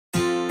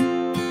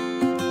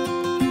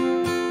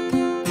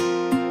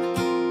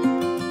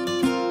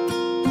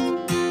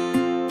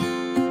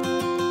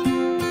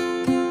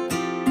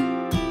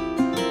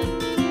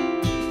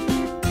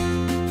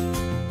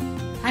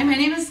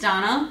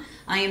Donna.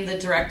 I am the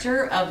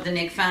director of the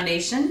NIC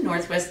Foundation,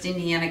 Northwest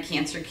Indiana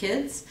Cancer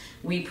Kids.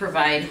 We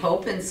provide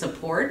hope and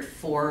support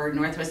for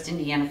Northwest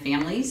Indiana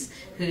families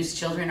whose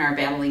children are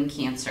battling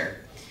cancer.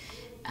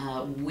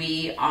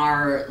 We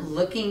are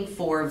looking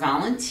for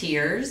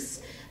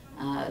volunteers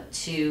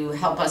to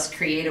help us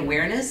create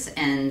awareness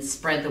and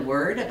spread the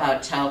word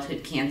about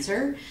childhood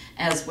cancer,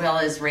 as well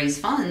as raise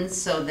funds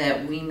so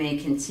that we may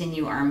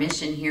continue our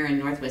mission here in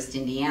Northwest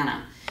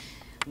Indiana.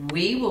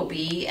 We will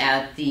be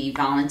at the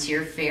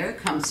volunteer fair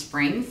come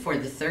spring for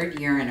the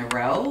 3rd year in a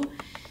row.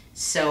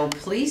 So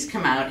please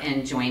come out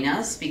and join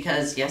us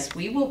because yes,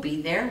 we will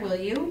be there, will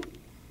you?